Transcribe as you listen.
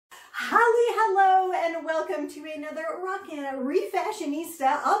and welcome to another rockin'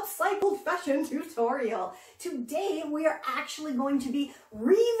 Refashionista upcycled fashion tutorial. Today we are actually going to be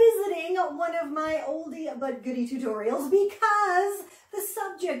revisiting one of my oldie but goodie tutorials because the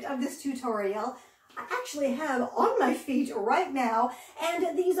subject of this tutorial I actually have on my feet right now,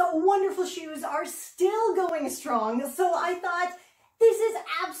 and these wonderful shoes are still going strong, so I thought this is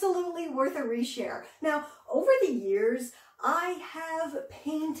absolutely worth a reshare. Now, over the years, I have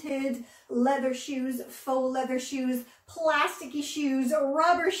painted leather shoes, faux leather shoes, plasticky shoes,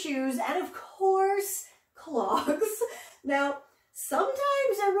 rubber shoes, and of course, clogs. Now, sometimes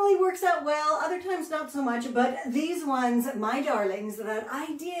it really works out well, other times not so much, but these ones, my darlings, that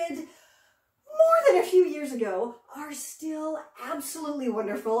I did more than a few years ago are still absolutely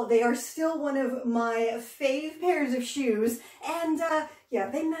wonderful. They are still one of my fave pairs of shoes, and yeah,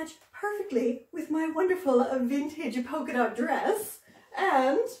 they match perfectly with my wonderful vintage polka dot dress.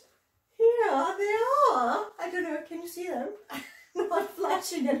 And here they are. I don't know, can you see them? I'm not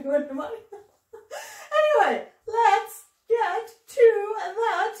flashing anyone, am I? Anyway, let's get to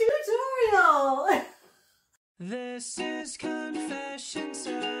the tutorial. This is Confessions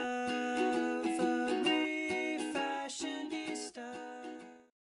of a Refashionista.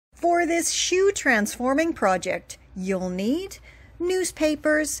 For this shoe transforming project, you'll need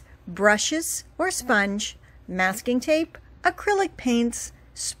newspapers, brushes or sponge, masking tape, acrylic paints,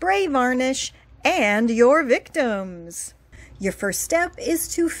 spray varnish, and your victims. Your first step is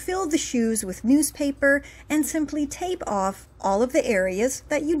to fill the shoes with newspaper and simply tape off all of the areas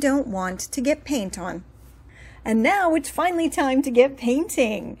that you don't want to get paint on. And now it's finally time to get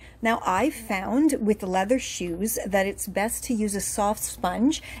painting. Now I've found with leather shoes that it's best to use a soft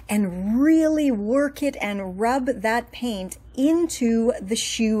sponge and really work it and rub that paint into the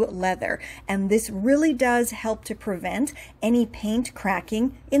shoe leather. And this really does help to prevent any paint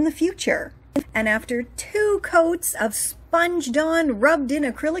cracking in the future. And after 2 coats of sponged on, rubbed in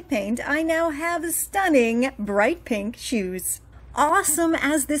acrylic paint, I now have stunning bright pink shoes. Awesome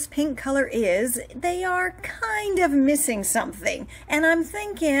as this pink color is, they are kind of missing something, and I'm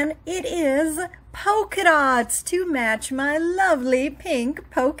thinking it is polka dots to match my lovely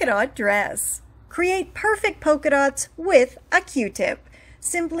pink polka dot dress. Create perfect polka dots with a Q-tip.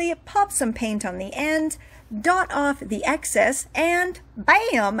 Simply pop some paint on the end, dot off the excess, and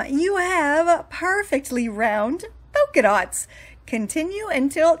bam! You have perfectly round polka dots. Continue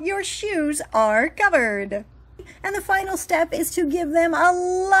until your shoes are covered. And the final step is to give them a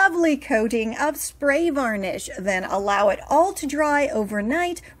lovely coating of spray varnish. Then allow it all to dry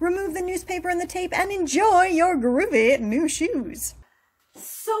overnight, remove the newspaper and the tape, and enjoy your groovy new shoes.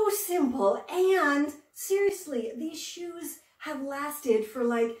 So simple, and seriously, these shoes have lasted for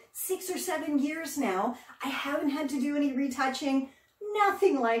like 6 or 7 years now. I haven't had to do any retouching,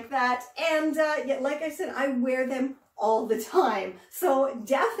 nothing like that. And yet, like I said, I wear them all the time. So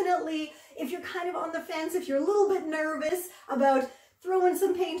definitely, if you're kind of on the fence, if you're a little bit nervous about throwing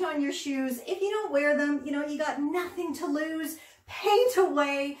some paint on your shoes, if you don't wear them, you know, you got nothing to lose. Paint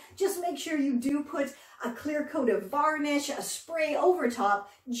away. Just make sure you do put a clear coat of varnish, a spray over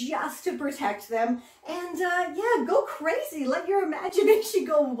top, just to protect them. And yeah, go crazy. Let your imagination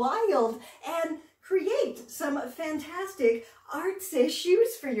go wild and create some fantastic artsy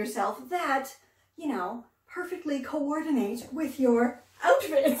shoes for yourself that, you know, perfectly coordinate with your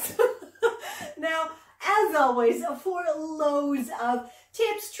outfits. Now, as always, for loads of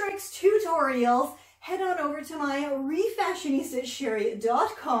tips, tricks, tutorials, head on over to my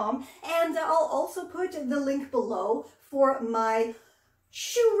refashionistasherry.com, and I'll also put the link below for my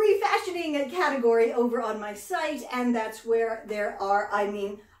shoe refashioning category over on my site, and that's where there are, I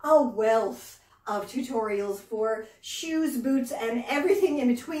mean, a wealth of tutorials for shoes, boots, and everything in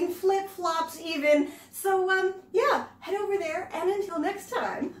between, flip-flops even. So yeah, head over there, and until next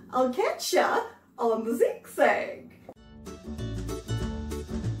time, I'll catch ya on the zigzag.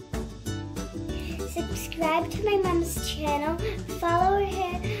 Subscribe to my mom's channel, follow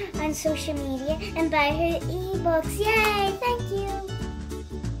her on social media, and buy her ebooks. Yay! Thank you!